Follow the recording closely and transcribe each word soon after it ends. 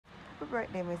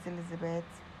birthday, Miss Elizabeth.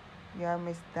 You're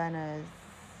Miss Donna's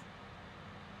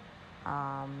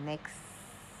next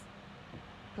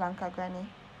planka granny.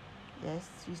 Yes,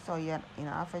 she saw you in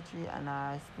her tree and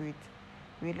her spirit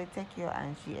really take you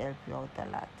and she helped you out a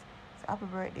lot. So happy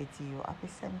birthday to you. Happy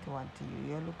 71 to you.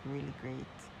 You look really great.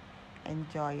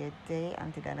 Enjoy your day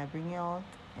until Donna bring you out.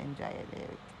 Enjoy your day.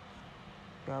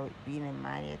 You're being a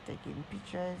man, you're taking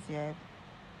pictures, you're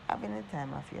having the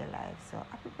time of your life. So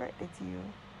happy birthday to you.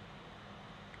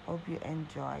 Hope you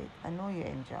enjoy it. I know you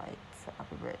enjoy it. So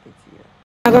happy birthday to you.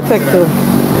 I got take two.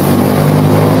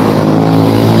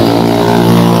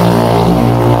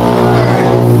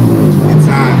 It's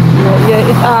on. Yeah,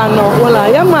 it's on now. Hold on.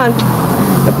 Yeah, man.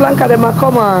 The plank of them are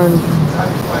come on.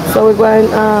 So we're going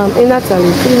in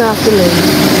Natalie, clean off the leg.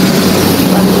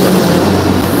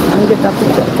 And get a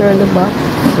picture, turn the back.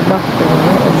 The back turn.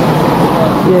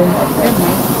 Yeah.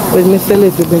 With Miss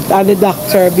Elizabeth and the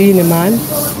doctor being a man.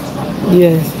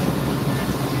 Yes.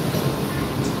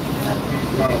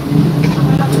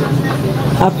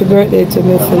 Happy birthday to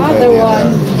Miss Elizabeth. Another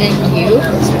one. Thank you.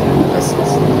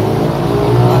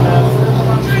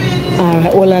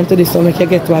 Alright, hold on to this one, make you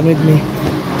get one with me.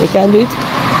 You can do it?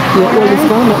 You hold this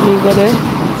one, let me go there.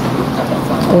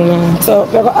 Hold on. So,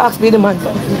 we're going to ask me the man.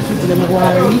 Then we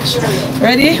want to reach.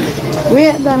 Ready?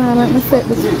 Wait, Donna, let me set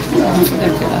this.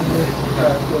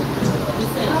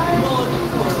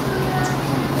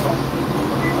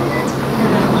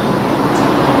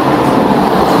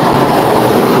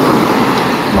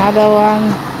 Another one.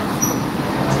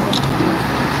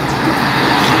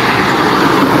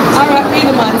 Alright, be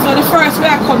the man. So the first we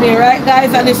are coming, right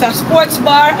guys, and it's a sports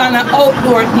bar and an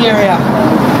outdoor area.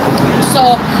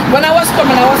 So when I was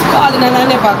coming, I was calling and I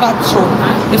never got through.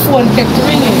 The phone kept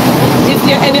ringing. Is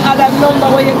there any other number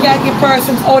where you can give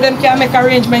persons how them can make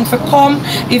arrangements for come?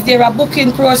 Is there a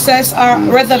booking process or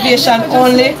reservation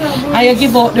only? And you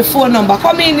give out the phone number.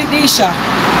 Come in, Nisha.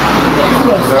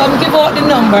 Come give out the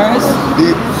numbers.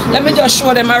 Let me just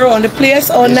show them around the place,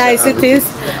 how nice it is.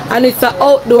 And it's an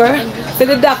outdoor. See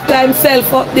the doctor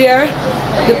himself up there.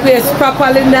 The place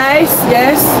properly nice,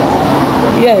 yes.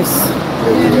 Yes.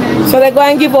 So they're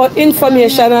going to give out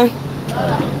information.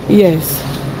 Yes.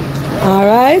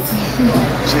 Alright.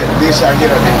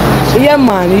 Yeah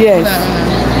man, yes.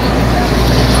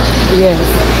 Yes.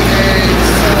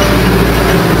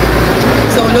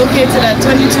 So located at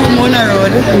 22 Mona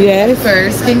Road, Yes.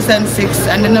 First, Kingston 6,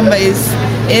 and the number is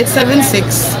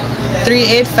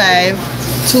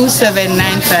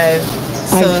 876-385-2795.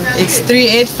 So it's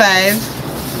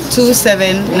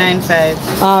 385-2795.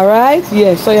 Alright,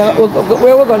 yes. So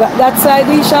where we go? That side,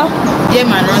 Isha? Yeah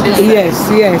man, around this side. Yes,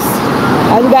 yes.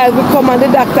 And guys, we come and the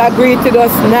doctor greeted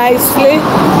us nicely.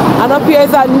 And up here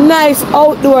is a nice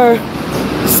outdoor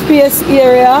space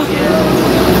area.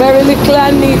 Very little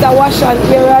and neat. A wash and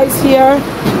area is here.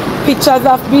 Pictures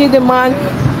of Be the Man.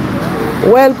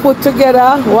 Well put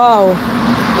together. Wow.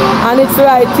 And it's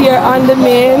right here on the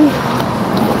main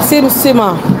Sim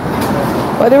Simmer.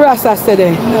 What the Rasta said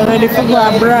there? You're ready for go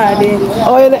abroad.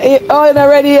 Oh, you're not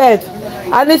ready yet?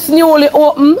 And it's newly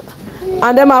open.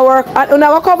 And them are work. And you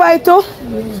never cover it too?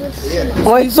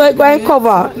 Oh, so it's going to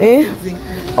cover. Eh?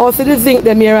 Oh, so the zinc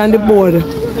them here on the board.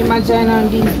 Imagine on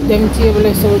them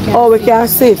tables so we can Oh, we can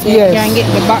sit, you yes. can get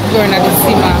the background of the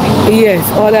simmer. Yes,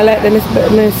 all I like them is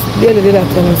they did that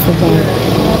one so far.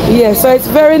 Yes, so it's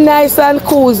very nice and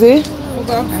cozy.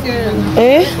 Forgot upstairs.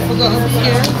 Eh? Forgot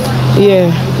upstairs.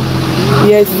 Yeah.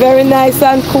 Yeah, it's very nice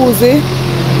and cozy.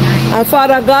 And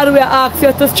Father God, we ask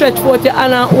you to stretch forth your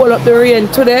hand and hold up the rain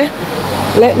today.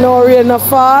 Let no rain no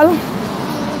fall.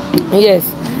 Yes.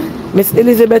 Miss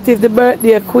Elizabeth is the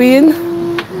birthday queen.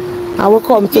 And we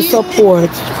come to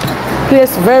support.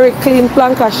 Place very clean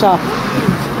planka shop.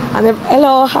 And if,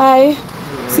 hello, hi.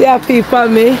 See how people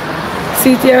me.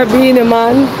 See here being a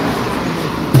man.